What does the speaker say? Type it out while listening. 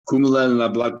Kumlan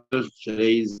Lablak,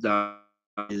 today's Daf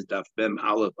is Daf Mem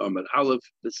Aleph Amud Aleph.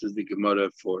 This is the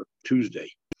Gemara for Tuesday.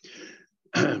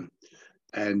 And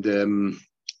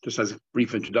just as a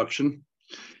brief introduction,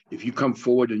 if you come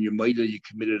forward and you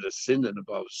committed a sin that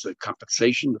involves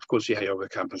compensation, of course you have a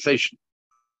compensation.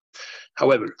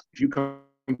 However, if you come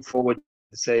forward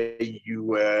and say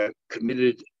you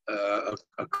committed a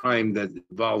crime that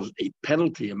involves a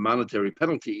penalty, a monetary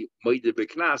penalty,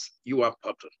 you are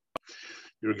potter.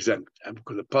 You're exempt. And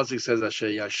because the pasuk says that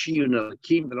only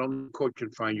the court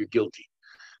can find you guilty.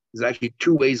 There's actually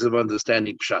two ways of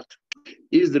understanding pshat.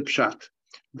 Is the pshat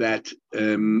that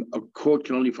a court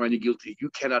can only find you guilty?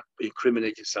 You cannot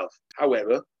incriminate yourself.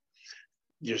 However,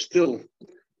 you're still,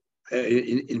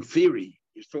 in theory,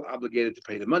 you're still obligated to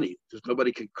pay the money because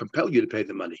nobody can compel you to pay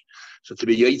the money. So to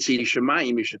be Yotzi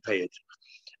Shemayim, you should pay it.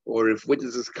 Or if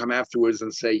witnesses come afterwards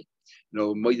and say,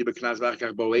 Moide B'Knas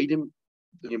V'Achar Bo'edim,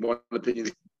 in one opinion,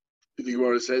 the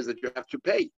Gemara says that you have to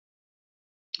pay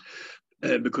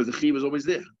because the chiyuv is always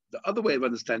there. The other way of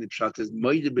understanding pshat is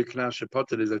moide b'knas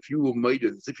shepoter, is that you were moide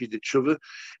as if you did tshuva,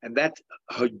 and that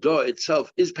hodah itself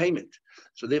is payment.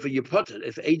 So therefore, you potter.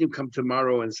 If Adam come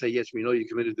tomorrow and say, "Yes, we know you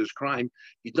committed this crime,"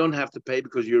 you don't have to pay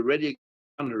because you're already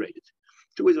exonerated.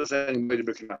 Two ways of saying moide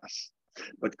b'knas.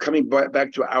 But coming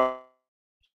back to our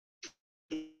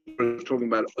talking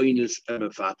about oinus and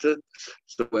mefata,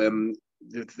 so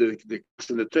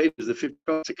the trade is the 50.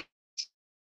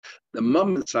 The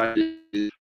moment side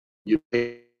is you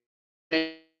pay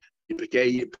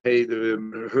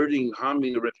the hurting,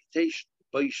 harming the reputation.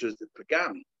 The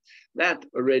pagam. That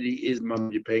already is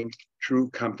you're paying true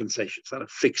compensation. It's not a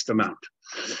fixed amount.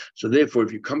 So therefore,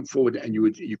 if you come forward and you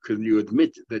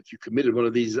admit that you committed one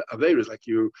of these averas, like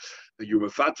you're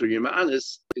mafater, you're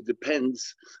ma'anis, it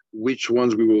depends which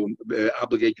ones we will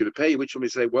obligate you to pay. Which one we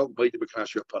say, well, wait to be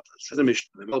class your potter. Says a mission.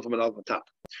 The top.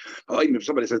 If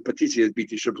somebody says, Patricia is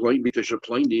Bita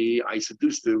Shaplini, I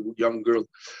seduced the young girl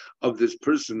of this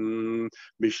person,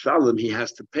 Mishalim, he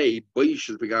has to pay. Boish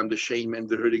has begun the shame and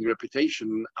the hurting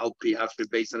reputation. Alpi has to be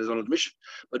based on his own admission.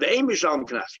 But the aim is Mishalim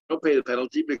Knas. Don't pay the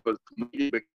penalty because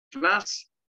Knas.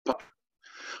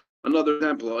 Another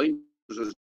example,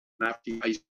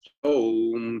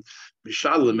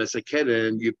 Mishalim as a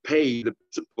keren, you pay the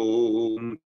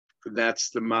principal. That's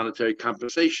the monetary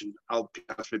compensation. I'll be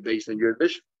based on your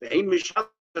admission. The aim is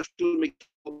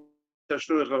but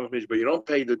you don't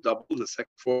pay the double, the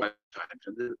second 4 times.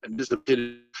 And this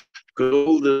appears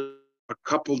because a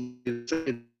couple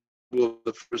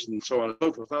the first and so on and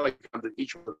so forth. It's not like that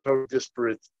each one is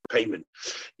disparate payment.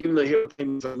 Even though here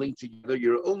payments are linked together,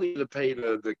 you're only going to pay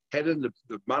the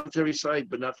monetary side,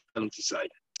 but not the penalty side.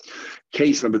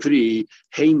 Case number 3,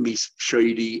 Hamis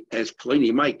Shoidi as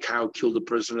Pliny. My cow killed a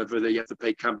person, if they have to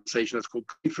pay compensation. That's called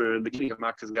kufra. In the beginning of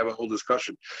Makkah, we have a whole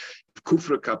discussion.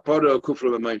 Kufra kapara or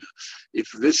kufra l'mayna. If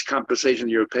this compensation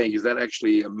you're paying, is that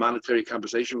actually a monetary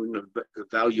compensation, the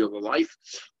value of a life,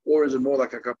 or is it more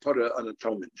like a kapara, an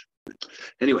atonement?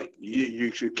 Anyway,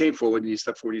 you came forward and you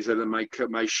stepped forward. You said that my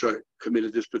shot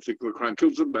committed this particular crime,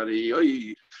 killed somebody. Oh,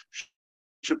 you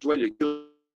should play to kill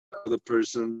the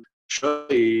person.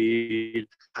 In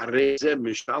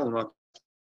this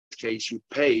case, you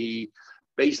pay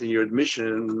based on your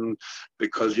admission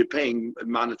because you're paying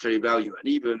monetary value. And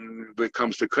even when it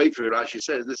comes to kaifer, Rashi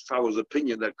says this follows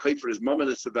opinion that kaifer is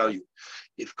momentous value.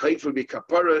 If kaifer be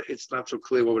kapara, it's not so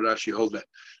clear what would Rashi hold that.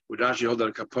 Would Rashi hold that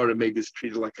a kapara maybe is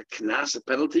treated like a knas, a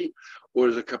penalty, or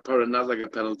is a kapara not like a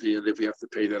penalty, and if we have to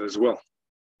pay that as well?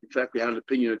 In fact, we had an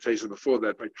opinion at Tesa before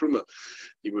that by Truma.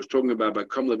 He was talking about by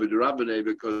Kamla B'Derabbaneh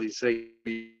because he's saying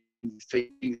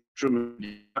taking Truma,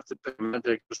 you have to pay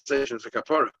monetary compensation as a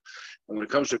kapara. And when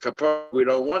it comes to kapara, we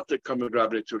don't want the Kamla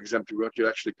B'Derabbaneh to exempt you, we want you to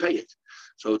actually pay it.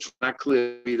 So it's not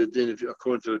clear the din, if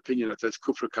according to the opinion that that's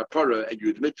kufra kapara and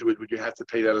you admit to it, would you have to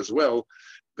pay that as well?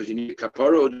 Because you need a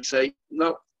kapara, or do you say,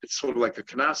 no, it's sort of like a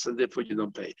knas and therefore you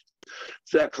don't pay it.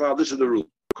 So that cloud, this is the rule.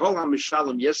 Call him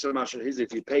Mishalim, yes,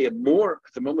 if you pay it more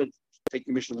at the moment,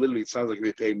 taking Mishnah literally, it sounds like if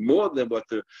you pay more than what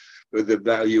the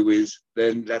value is,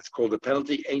 then that's called a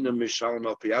penalty. Ain't a Mishalim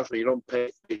al Piafra. You don't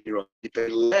pay, you pay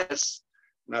less,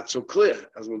 not so clear,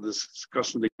 as we'll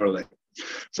discuss in the Gemara.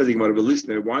 So the Gemara will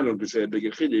listen. Why don't we say a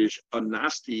bigger chiddush on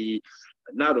nasty?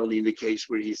 Not only in the case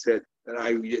where he said that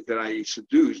I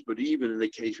seduced, but even in the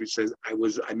case where he says I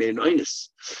made an oinus,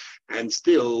 and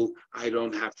still I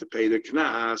don't have to pay the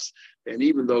knas. And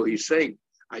even though he's saying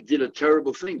I did a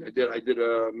terrible thing, I did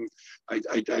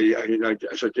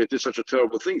such a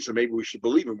terrible thing, so maybe we should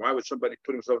believe him. Why would somebody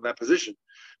put himself in that position?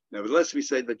 Nevertheless, we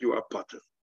say that you are potter.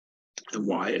 And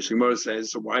why? As Gemara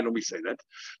says, so why don't we say that?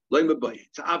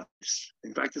 It's obvious.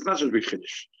 In fact, it's not just a big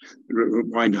chiddush.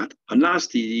 Why not?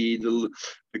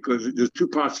 Because there's two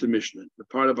parts of the Mishnah. The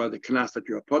part about the knas that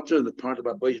you're a potter, and the part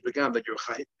about Baish Begam that you're a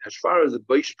chayiv. As far as the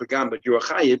Baish Begam that you're a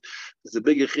chayiv, there's a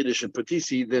bigger chiddush in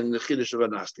Patisi than the chiddush of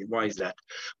Anasti. Why is that?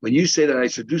 When you say that I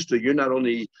seduced her, you're not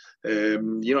only you're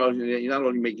not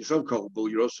only making yourself culpable,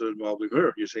 you're also involving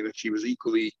her. You're saying that she was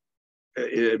equally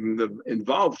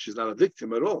involved. She's not a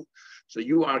victim at all. So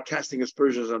you are casting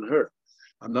aspersions on her.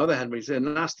 On the other hand, when you say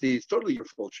nasty, it's totally your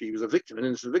fault. She was a victim, an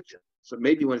innocent victim. So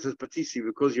maybe when it says patisi,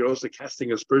 because you're also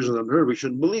casting aspersions on her, we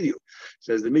shouldn't believe you.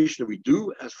 Says the Mishnah, we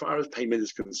do as far as payment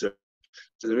is concerned.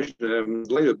 So the Mishnah,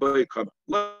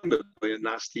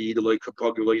 nasty, the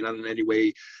you're not in any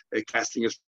way casting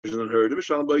aspersions on her. The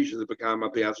Mishnah should become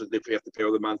if you have to pay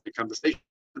all the monthly compensation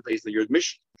based on your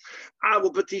admission. I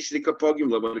will patisi the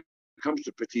kapogim when it comes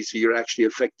to patisi, you're actually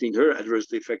affecting her,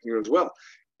 adversely affecting her as well.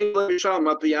 Not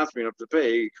to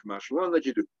pay, that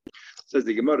you do. Says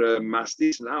the Gemara,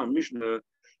 Mastis and our Mishnah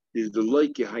is the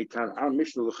like Haitan. Our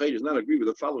Mishnah does not agree with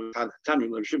the following. Even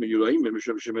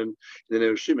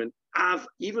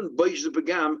Baish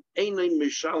Begam, even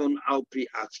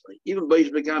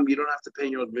Baish Begam, you don't have to pay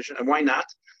your admission. And why not?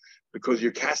 Because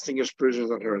you're casting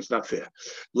aspersions on her. It's not fair.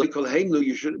 Like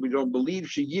you should. We don't believe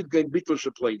she. If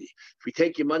we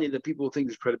take your money, then people will think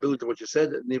there's credibility to what you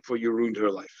said, and therefore you ruined her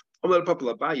life. What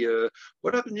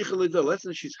happened?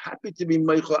 Listen, she's happy to be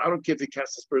Michael. I don't care if he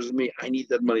casts aspersions on me. I need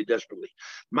that money desperately.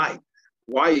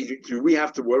 Why do we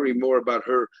have to worry more about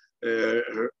her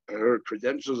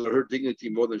credentials or her dignity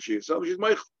more than she herself? She's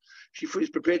Michael. She is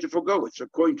prepared to forego it. So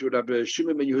according to Rabbi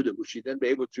Shimon ben Yehuda, will she then be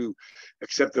able to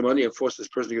accept the money and force this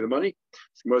person to get the money?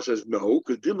 Gemara says no,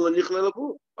 because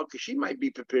okay, she might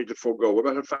be prepared to forego. What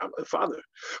about her father?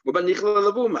 What about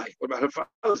What about her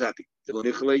father's happy? What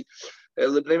about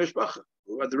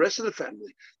the rest of the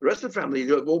family? The rest of the family,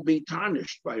 they're all being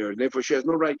tarnished by her, and therefore she has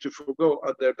no right to forego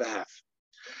on their behalf.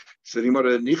 So the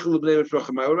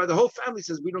whole family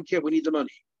says, we don't care, we need the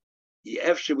money. We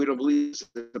don't believe it's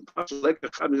impossible. Like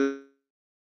the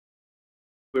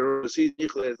we're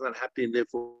not happy, and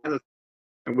therefore,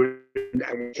 and we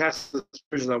cast the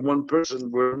aspersion on one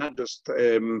person. We're not just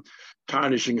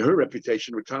tarnishing her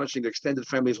reputation; we're tarnishing the extended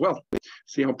family as well.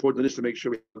 See how important it is to make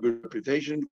sure we have a good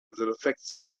reputation, because it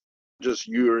affects just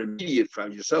your immediate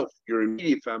family, yourself, your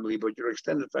immediate family, but your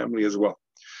extended family as well.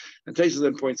 And Taisa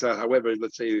then points out, however,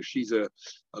 let's say if she's a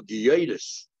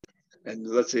Giyatis, and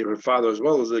let's say her father as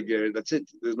well as a Ger, that's it.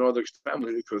 There's no other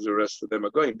family because the rest of them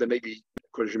are going. Then maybe,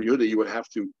 according to Yehuda, you would have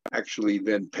to actually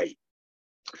then pay.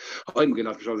 Didn't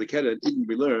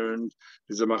we learn?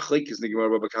 There's a machlekes in the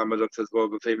Gemara Baba Kama that says, well,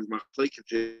 the famous machlekes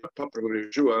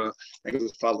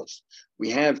as follows. We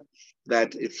have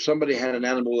that if somebody had an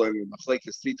animal, and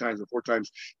machlekes 3 times or 4 times,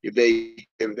 if the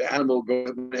animal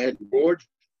goes ahead and board,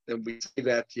 then we say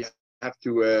that you have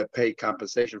to pay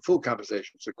compensation, full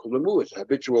compensation. So kulamu, it's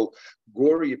habitual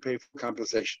gore, you pay full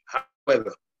compensation.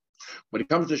 However, when it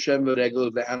comes to Shem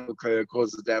Regel, the animal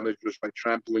causes damage just by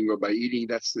trampling or by eating.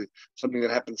 That's something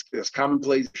that happens as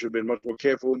commonplace. You should have been much more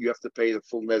careful. You have to pay the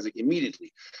full nezik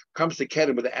immediately. Comes to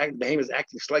Kedem, but the behemoth is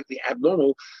acting slightly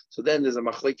abnormal, so then there's a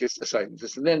machlekes assignment.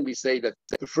 And then we say that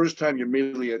the first time you're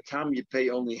merely a tam, you pay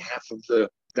only half of the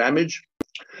damage.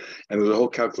 And there's a whole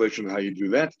calculation of how you do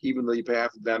that. Even though you pay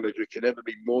half the damage, it can never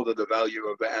be more than the value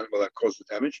of the animal that caused the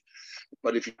damage.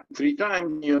 But if you 3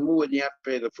 times, you move and you have to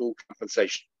pay the full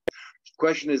compensation. The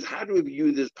question is, how do we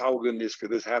view this palgan niska,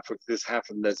 this half of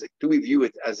nezik? Do we view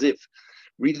it as if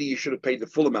really you should have paid the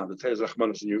full amount, the teres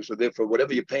rachmanos in you, so therefore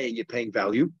whatever you're paying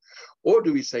value? Or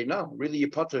do we say, no, really you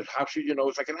potter, how should you know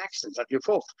it's like an accident, it's not your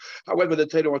fault? However, the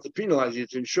Torah wants to penalize you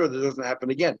to ensure that it doesn't happen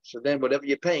again. So then whatever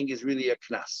you're paying is really a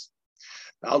knas.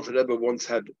 The Alter Rebbe once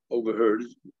had overheard,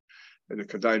 and the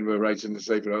Kedain writes in the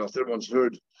Sefer, Alter Rebbe once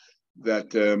heard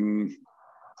that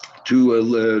two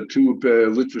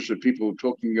literature people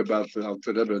talking about the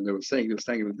Alter Rebbe, and they were standing in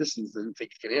the distance, they didn't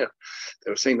think he could hear.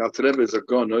 They were saying the Alter Rebbe is a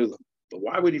Gon Olam. But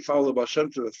why would he follow the Baal Shem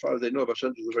Tov? As far as they know, Baal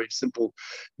Shem Tov is a very simple,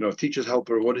 teacher's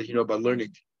helper. What did he know about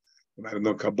learning? I don't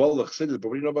know Kabbalah, Chassidus, but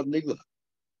what do you know about Nigla?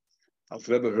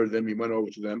 Alter Rebbe heard them, he went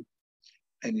over to them,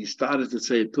 and he started to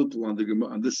say a pilpul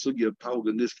on this sugya of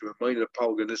Palganiska, the minor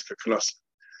Palganiska Knas.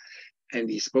 And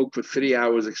he spoke for 3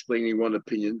 hours explaining one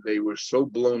opinion. They were so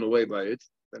blown away by it.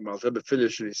 And Malteba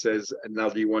finished and he says, and now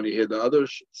do you want to hear the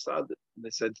others? And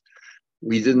they said,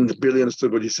 we didn't really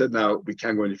understand what he said, now we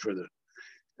can't go any further.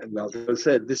 And Malteba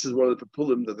said, this is one of the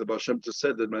papulim that the Baal Shem Tov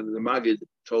said, that the Maggid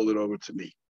told it over to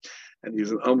me. And he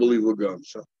was an unbelievable guy.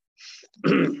 So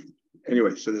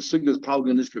anyway, so the sugya is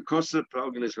Palganiska Kosa,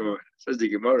 Palganiska, says the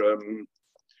Gemara,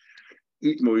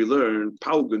 Eat more, you learn.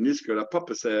 Palga Niska, the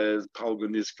Papa says, Palga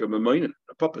Niska Mamoina.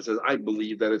 The Papa says, I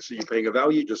believe that it's you're paying a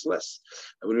value, just less.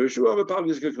 And when you issue over Palga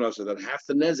Niska Knosa, that half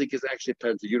the Nezik is actually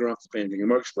penalty. You don't have to pay anything. The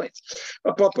more explains.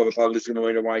 A Papa, Palga Niska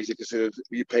Mamoina, why is it considered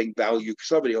you're paying value?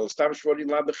 Somebody holds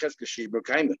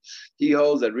he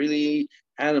holds that really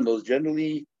animals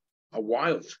generally are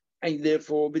wild. And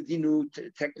therefore,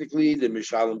 technically, the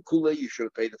Mishalim Kula, you should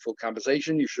have paid the full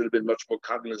compensation. You should have been much more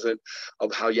cognizant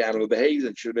of how your animal behaves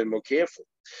and should have been more careful.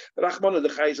 But Rachmana, the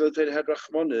Chayes had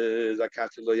Rachmana,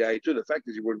 the fact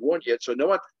that you weren't warned yet. So, you know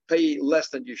what? Pay less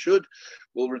than you should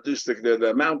will reduce the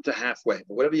amount to halfway.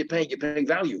 But whatever you're paying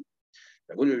value.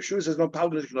 When Yeshua says no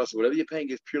palga niska, whatever you're paying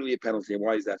is purely a penalty. And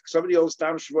why is that? Because somebody else,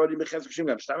 stam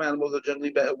animals are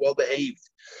generally well behaved.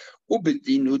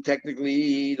 Ubedinu,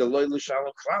 technically, the loyal shalom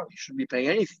klal, you shouldn't be paying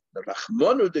anything. The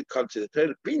rachmanu de consider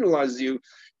to penalize you,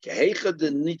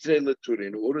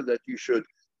 in order that you should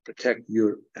protect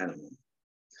your animal.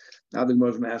 Now the Gemara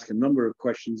is going to ask a number of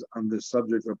questions on the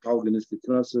subject of palga niska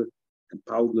knasa and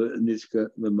palga niska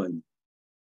leman.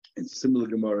 And similar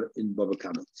Gemara in Bava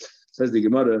Kama. Says the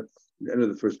Gemara, the end of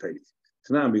the first page.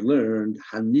 So now we learned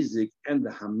Hanizik and the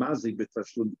Hamazik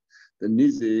betashlum. The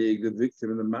Nizik, the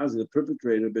victim, and the Mazik, the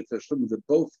perpetrator betashlum, they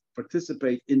both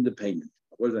participate in the payment.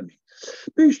 What does that mean?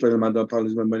 If you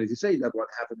say that what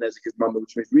happened Nizik is mama,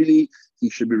 which means really he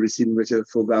should be receiving the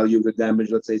full value of the damage.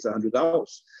 Let's say it's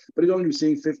 $100, but he's only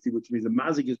receiving 50, which means the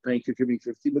Mazik is contributing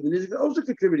 50, but the Nizik is also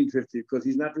contributing 50 because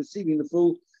he's not receiving the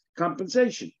full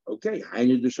compensation. Okay,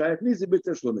 makes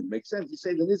sense. You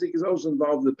say the Nizik is also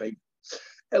involved in the payment.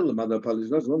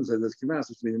 One says that's Kimas,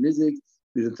 which means the Nizik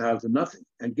is entitled to nothing,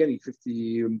 and getting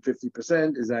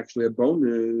 50% is actually a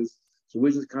bonus. So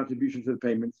where's his contribution to the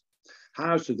payment?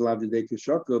 How should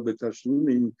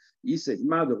he said,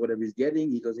 mother, whatever he's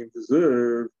getting, he doesn't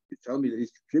deserve. You tell me that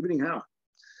he's contributing. How?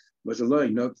 What's the law?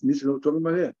 Talking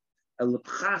about here.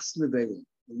 The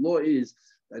law is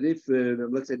that if,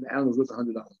 let's say, the animal is worth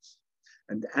 $100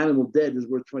 and the animal dead is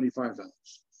worth $25,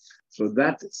 so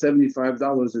that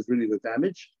 $75 is really the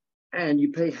damage, and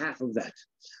you pay half of that.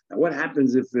 Now, what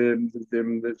happens if so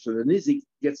the Nizik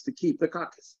gets to keep the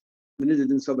carcass? The Nizik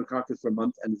didn't sell the carcass for a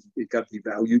month, and it got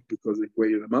devalued because it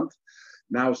waited a month.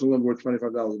 Now it's no longer worth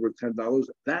 $25, worth $10.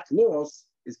 That loss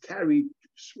is carried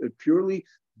purely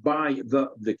by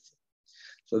the victim.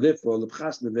 So therefore,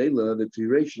 the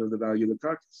duration of the value of the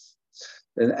carcass.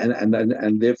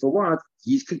 And therefore what?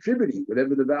 He's contributing.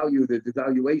 Whatever the value, the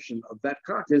valuation of that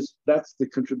carcass, that's the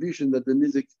contribution that the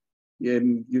Nizik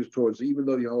used towards. So even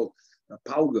though you hold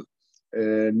Palga,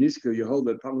 Niska, you hold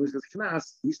that Palga Niska's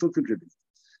Knas, he's still contributing.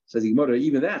 Says the Gemara,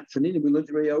 even that, Tanini, we learned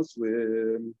already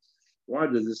elsewhere. Why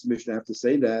does this Mishnah have to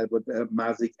say that? But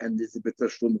Mazik and Nizik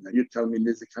Betashlumin. And you're telling me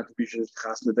Nizik contribution is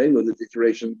Chas Nevelo, the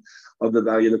duration of the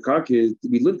value of the carcass.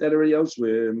 We learned that already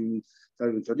elsewhere.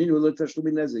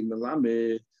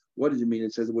 What does it mean?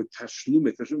 It says the word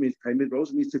tashlumit. Tashlumit means payment.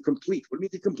 Also means to complete. What do you mean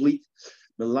to complete?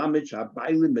 Who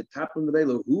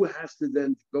has to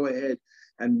then go ahead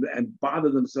and bother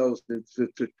themselves to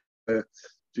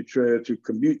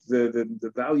commute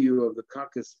the value of the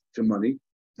carcass to money?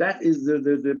 That is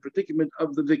the predicament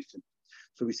of the victim.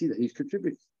 So we see that he's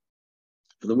contributing.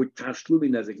 So the word tashlumi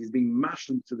nezik, he's being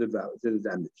mashed to the value, to the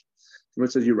damage.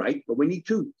 Someone says you're right, but we need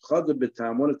two. Chad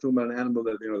betam, one or two about an animal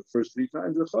that the first 3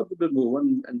 times, the chad b'mu,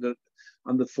 one and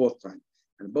on the 4th time.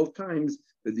 And both times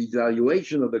the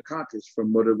devaluation of the carcass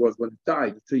from what it was when it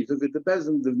died until you took it to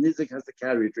Bezin, the nizik has to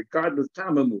carry it, regardless of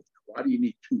tamamu. Why do you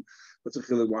need 2? What's the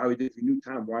chiluk? Why would if you knew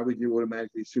time? Why would you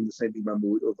automatically assume the same thing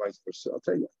mamud or vice versa? I'll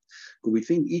tell you. But we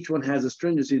think each one has a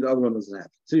stringency, the other one doesn't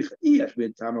have. I would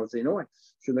say, you know what?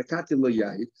 The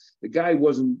guy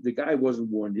wasn't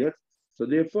warned yet, so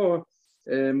therefore,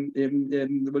 what do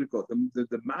you call it?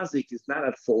 The mazik is not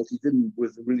at fault. He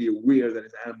was really aware that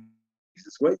his animal is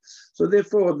this way, so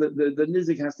therefore the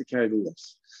nizik has to carry the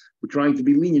loss. We're trying to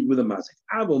be lenient with the mazik.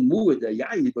 But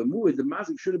the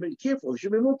mazik should have been careful. He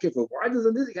should have been more careful. Why does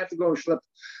the nizik have to go and schlep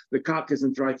the carcass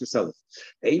and try to sell it?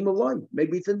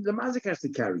 Maybe the mazik has to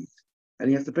carry it, and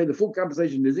he has to pay the full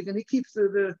compensation nizik, and he keeps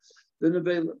the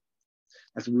nevela.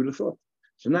 That's what we would have thought.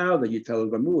 So now that you tell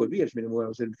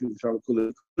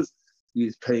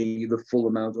he's paying the full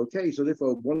amount, okay. So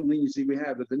therefore, one leniency we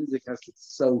have that the nizik has to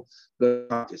sell the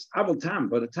carcass. But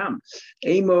when it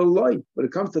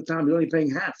comes to tam, he's only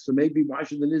paying half. So maybe why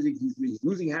should the nizik? He's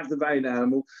losing half the value of the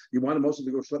animal. You want him also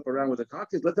to go schlep around with the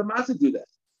carcass. Let the mazik do that.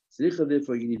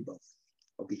 Therefore, you need both.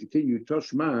 Okay, continue.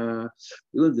 Toshma.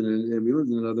 We learned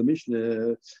in another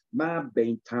Mishnah. Ma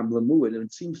bein tam lemuad, and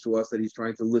it seems to us that he's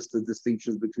trying to list the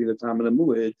distinctions between the tam and the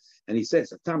muad. And he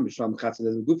says, a tam misham chatzon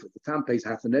nezek gufit. The tam pays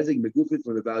half the nezek megufit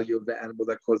for the value of the animal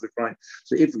that caused the crime.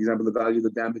 So, if, for example, the value of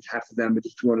the damage, half the damage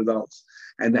is $200,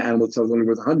 and the animal itself is only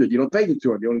worth 100, you don't pay the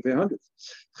 200, you only pay 100.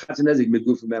 Chatzon nezek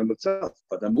megufit from the animal itself.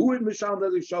 But the muad misham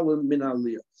nezek shalom min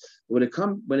aliyah. When it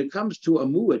comes to a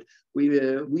muad, we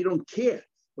don't care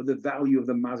what the value of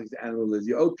the mazik animal is.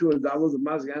 You owe $200, the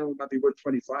mazik animal might be worth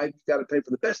 25. You got to pay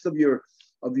for the best of your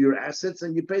assets,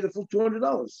 and you pay the full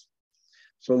 $200.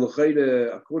 So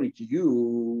l'chayda, according to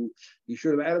you, you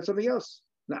should have added something else.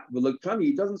 Now, but look, Tani,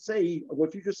 it doesn't say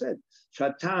what you just said.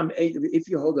 Shatam, if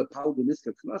you hold a pal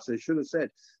b'niska knasa, it should have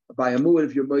said by a muad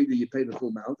if you're moida you pay the full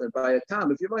amount, and by a tam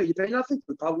if you're moida you pay nothing.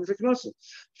 The pal b'niska knasa.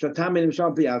 Shatam and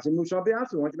mishal bi'atim, mishal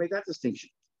bi'atim. We want to make that distinction.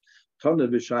 Tana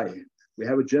v'shayim. We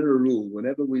have a general rule: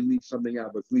 whenever we leave something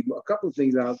out, but if we leave a couple of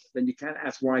things out, then you can't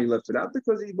ask why he left it out,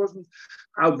 because he wasn't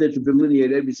out there to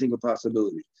delineate every single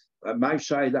possibility. My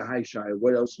shy, the high shy.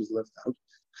 What else was left out?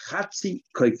 Chatzi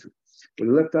koifer. What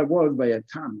left out was by a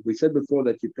tam. We said before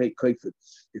that you pay koifer.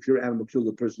 If your animal killed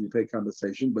a person, you pay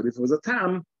compensation. But if it was a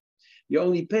tam, you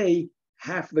only pay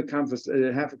half the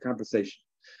compensation.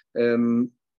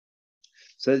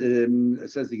 Says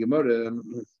the Gemara.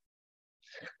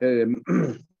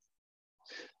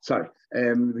 Sorry,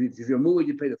 if you're muad,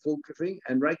 you pay the full thing.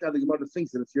 And right now, the Gemara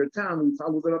thinks that if you're a town, we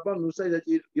follow the Rabban who say that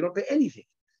you don't pay anything.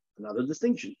 Another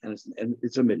distinction, and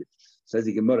it's omitted. Says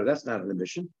the Gemara, that's not an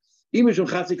omission. Even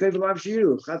Chatzi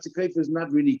Kaifa is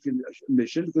not really a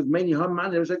mission, because many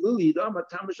Haman was like, Tam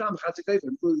Chatzi Kaifa,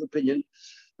 including his opinion,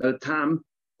 Tam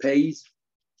pays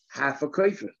half a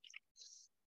kaifa.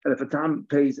 And if a tam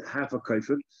pays half a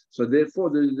kaifa, so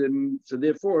therefore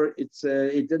it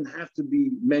didn't have to be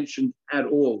mentioned at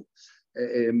all.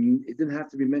 It didn't have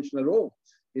to be mentioned at all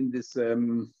in this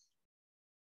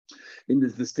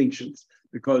distinctions,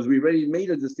 because we already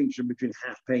made a distinction between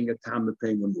half paying a tam and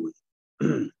paying a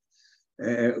muad.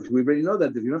 We already know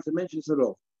that. You don't have to mention this at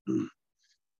all.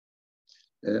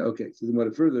 Okay, so then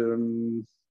what further?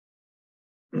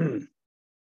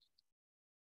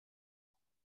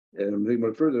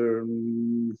 Further.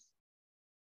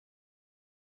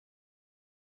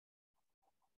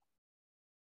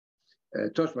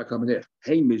 Toshma coming here.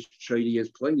 Hamish Shady is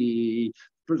plenty.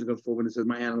 Person comes forward and says,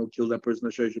 "My animal killed that person." I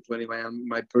show you plenty. My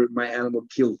animal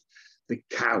killed the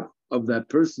cow of that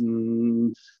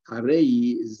person.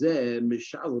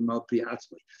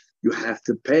 You have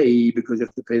to pay, because you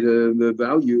have to pay the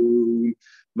value.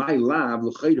 My lab,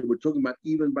 we're talking about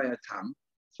even by a tam.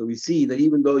 So we see that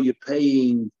even though you're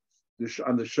paying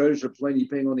on the shorish of plenty, you're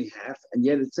paying only half, and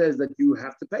yet it says that you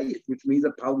have to pay it, which means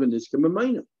that palgan is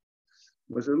kamamayna.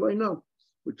 No,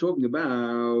 we're talking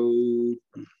about,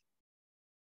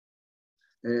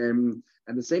 and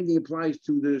the same thing applies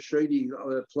to the shady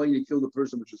plane that killed the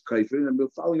person, which is kaifer, and we're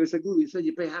following us. You said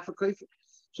you pay half a kaifer,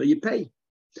 so you pay.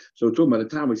 So we're talking about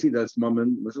the time we see that's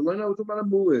mammon. We're talking about a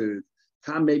muad.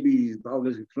 Time maybe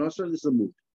palgan is knosa. This is a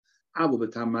muad.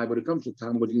 When it comes to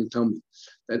tam, what are you going to tell me?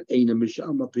 That ain't a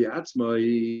mishama piatzma.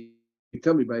 You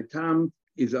tell me by tam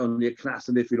is only a class,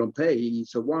 and if you don't pay,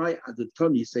 so why at the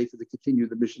Tony say for the continue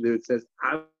the mission there it says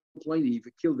plainly if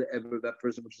you kill the ever of that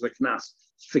person, which is a knas,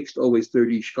 it's fixed always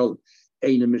 30 shkol.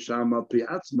 Ain't a mishama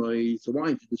piatzma. So why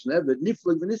introduce an ever?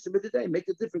 Niflig v'nistim of the day, make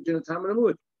a difference in a tam and a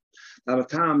muad. Now a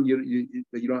tam you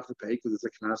don't have to pay because it's a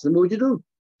knas, and a muad you do.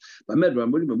 But medra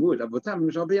muad a tam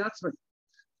mishama piatzma.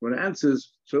 When it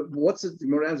answers, so what's it?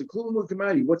 When it answers,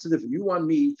 what's the difference? You want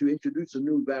me to introduce a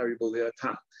new variable there,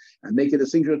 tam, and make it a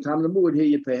singular tam and a muad. Here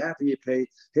you pay half, here you pay.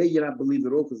 Here you not believe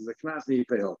at all because it's a knas. Here you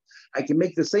pay all. I can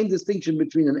make the same distinction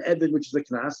between an ebed, which is a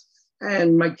knas,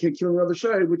 and my killing of the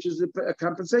shari, which is a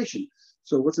compensation.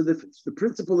 So what's the difference? The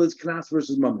principle is knas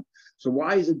versus mammon. So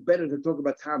why is it better to talk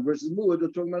about tam versus muad or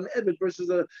talking about an ebed versus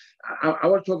a? I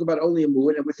want to talk about only a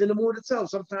muad, and within a muad itself,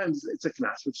 sometimes it's a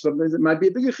knas, which sometimes it might be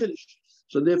a bigger chiddush.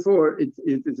 So therefore, it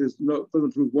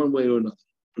doesn't prove one way or another.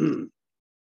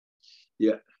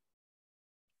 Yeah.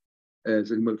 And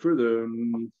so further,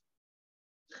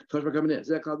 Toshma coming in. This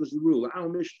is the rule.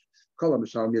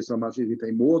 If you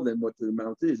pay more than what the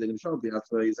amount is, then it's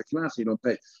a class, you don't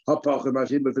pay. But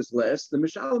if it's less, then you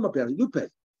do pay.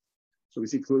 So we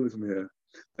see clearly from here.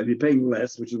 If you're paying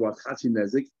less, which is what Chatzi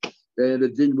Nezik, the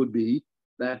din would be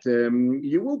that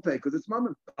you will pay because it's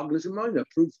mammon.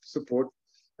 Proof support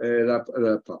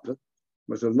papa.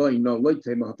 Don't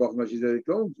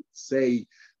say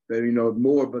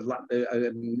more, but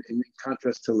in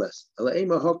contrast to less.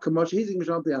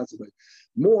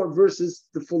 More versus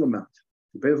the full amount.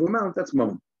 You pay the full amount, that's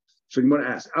mammon. So you want to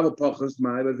ask, but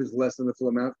if it's less than the full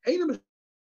amount,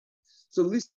 so at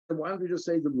least why don't we just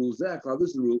say the rule? Zach, this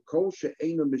is the rule.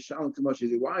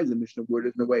 Why is the Mishnah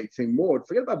worded in a way saying more?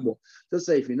 Forget about more. Just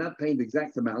say if you're not paying the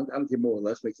exact amount, I don't care more or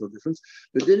less, makes no difference.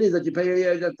 The thing is that you pay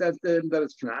that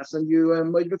it's knas and you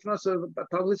and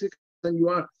you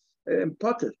are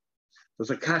potted. So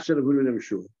it's a kasha that we're never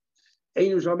sure.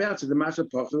 The Masha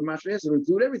talks, the Masha answer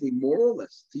include everything, more or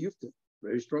less, to Yufta.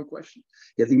 Very strong question.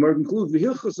 Yet the Gemara concludes the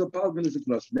hilchos of palvin is a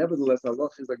knas. Nevertheless, Allah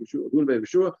is like a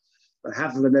shua, but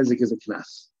half of the nezik is a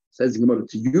knas. Says the Gemara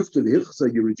to Yufta the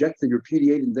hilchos, you reject and you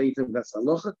repudiate and they think that's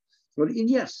halacha.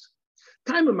 Yes.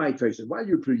 Time of my traces. Why do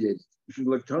you repudiate it? You should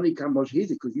like Tony Kambosh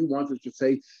because you wanted to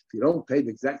say if you don't pay the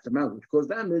exact amount which caused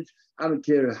damage, I don't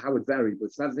care how it varied, but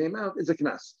it's not the amount. It's a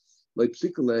knas. Like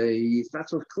psychole, it's not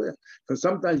so clear. Because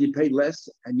sometimes you pay less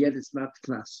and yet it's not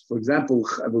knas. For example,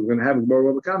 we're going to have a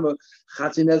more Kama,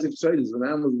 Chatzin Ezik Tzoydes. When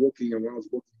I was walking and when I was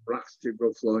walking, rocks to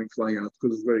go flying out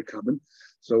because it's very common.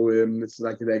 So it's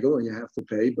like a regel and you have to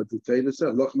pay, but the Torah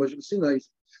says, Loch Moshe Sinai,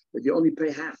 that you only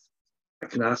pay half. A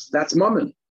knas, that's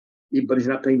mammon. But he's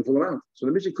not paying the full amount. So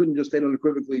the Mishnah couldn't just state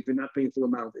unequivocally, if you're not paying the full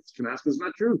amount, it's knas, because it's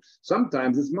not true.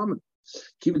 Sometimes it's mammon.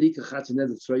 You're paying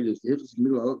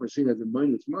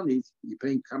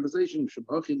compensation.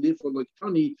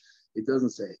 It doesn't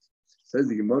say it. Says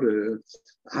the Gemara,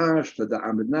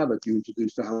 that you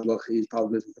introduced the halacha is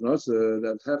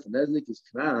that half an eznik is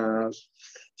knas.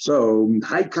 So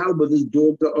high kalba, this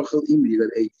dog the ochel imri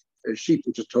that ate a sheep,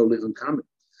 which is totally uncommon.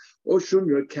 Or shun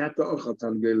your cat the ochel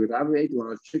tangel that I ate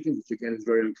large chicken. The chicken is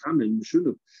very uncommon.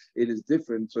 It is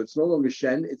different. So it's no longer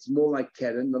shen. It's more like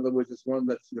keren. In other words, it's one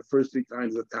that's the first 3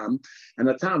 times the tam, and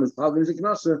the tam is palvin is a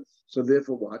knasa. So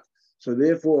therefore, what? So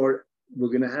therefore, we're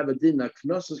going to have a din that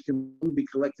knossos can only be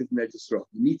collected in Eretz Yisrael.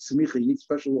 You need smicha, you need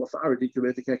special authority to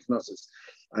collect knossos.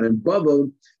 And in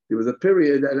Babel, there was a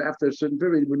period, and after a certain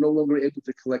period, we're no longer able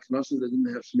to collect knossos that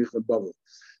didn't have smicha in Babel.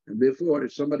 And therefore,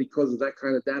 if somebody causes that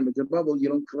kind of damage in Babel, you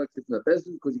don't collect it in the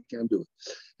Bezdin because you can't do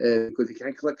it. Because you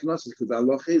can't collect knossos, because the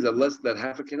Allah is unless that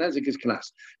half a knesset is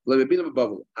knas. Let me be in a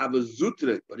bubble. But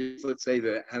if let's say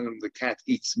the cat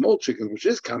eats small chickens, which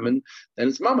is common, then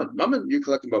it's mammon. Mammon, you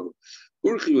collect in Babel.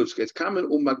 It's common,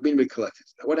 we collected.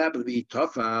 Now, what happened if we eat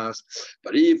tafas?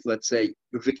 But if, let's say,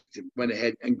 the victim went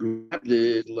ahead and grabbed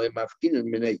it,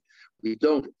 we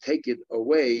don't take it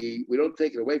away. We don't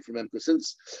take it away from them because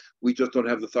since we just don't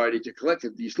have the authority to collect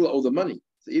it, you still owe the money.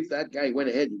 So if that guy went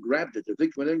ahead and grabbed it, the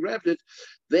victim went ahead and grabbed it,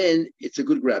 then it's a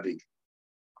good grabbing.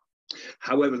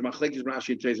 However, according to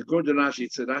Rashi,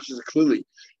 it said Rashi is clearly,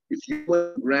 if you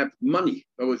grab money,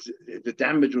 in other words, the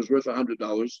damage was worth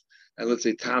 $100, and let's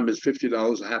say Tom is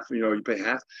 $50, half, you pay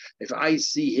half. If I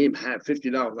see him have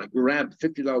 $50, I grab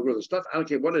 $50 worth of stuff, I don't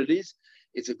care what it is,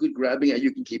 it's a good grabbing and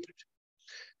you can keep it.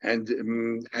 And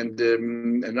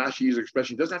Rashi uses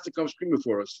expression, he doesn't have to come screaming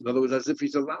for us. In other words, as if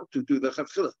he's allowed to do the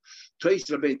chafchila.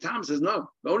 Tom says, no,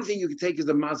 the only thing you can take is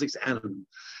the mazik's animal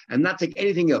and not take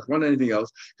anything else, anything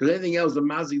else, because anything else, the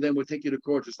mazik then will take you to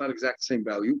court. It's not exact same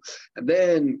value. And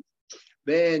then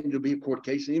there'll be a court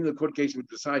case, and even the court case would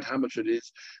decide how much it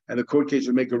is, and the court case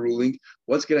would make a ruling.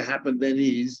 What's going to happen then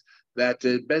is that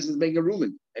Bezdin is making a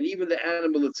ruling, and even the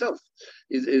animal itself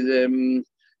is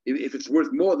if it's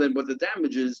worth more than what the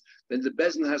damage is, then the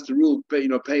Bezdin has to rule, pay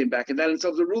it back, and that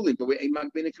itself is a ruling. But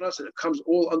it comes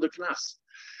all under knas.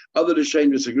 Other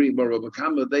Rishonim disagree. Moreover,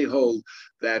 they hold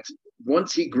that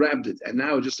once he grabbed it, and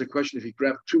now just a question if he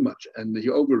grabbed too much and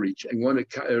he overreached and want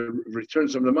to return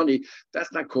some of the money,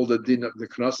 that's not called a din of the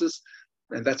knossos,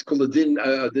 and that's called a din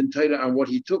taita on what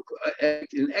he took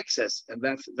in excess, and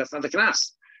that's not the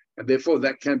knas, and therefore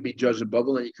that can't be judged in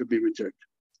bubble and he could be returned.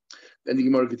 Then the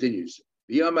Gemara continues.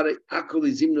 He says,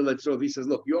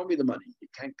 look, you owe me the money. You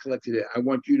can't collect it. I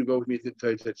want you to go with me to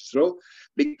Yisrael.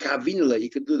 You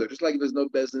can do that. Just like if there's no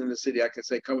Bezdin in the city, I can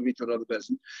say, come with me to another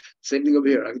Bezdin. Same thing over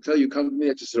here. I can tell you, come with me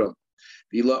at Yisrael.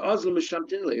 If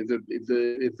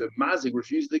the mazik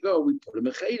refuses to go, we put him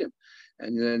in chayim.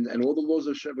 And all the laws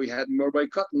of we had more by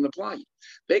cotton apply.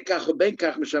 But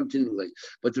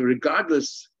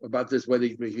regardless about this, whether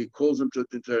he calls him to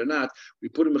or not, we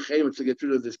put him in chayim to get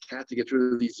rid of this cat, to get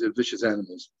rid of these vicious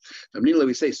animals.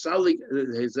 We say,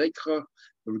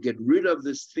 we get rid of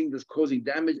this thing that's causing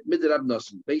damage,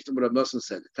 based on what Rab Nosson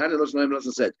said. Tanya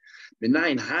Nosson said,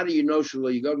 how do you know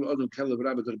you go to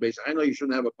the base? I know you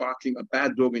shouldn't have a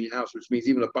bad dog in your house, which means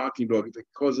even a barking dog, if it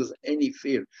causes any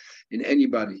fear in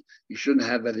anybody, you shouldn't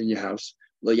have that in your house.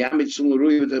 You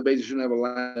shouldn't have a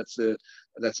line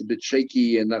that's a bit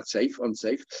shaky and not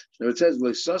unsafe. Now it says,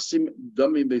 you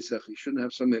shouldn't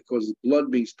have something that causes blood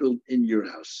being spilled in your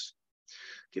house.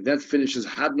 Okay, that finishes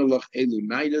Hadnalach Elu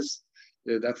Nidus.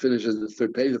 That finishes the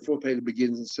third page. The fourth page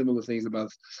begins in similar things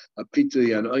about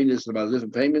Pitui and Oinus, about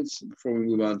different payments, before we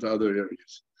move on to other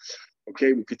areas.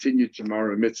 Okay, we'll continue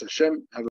tomorrow. Mitzvah Hashem.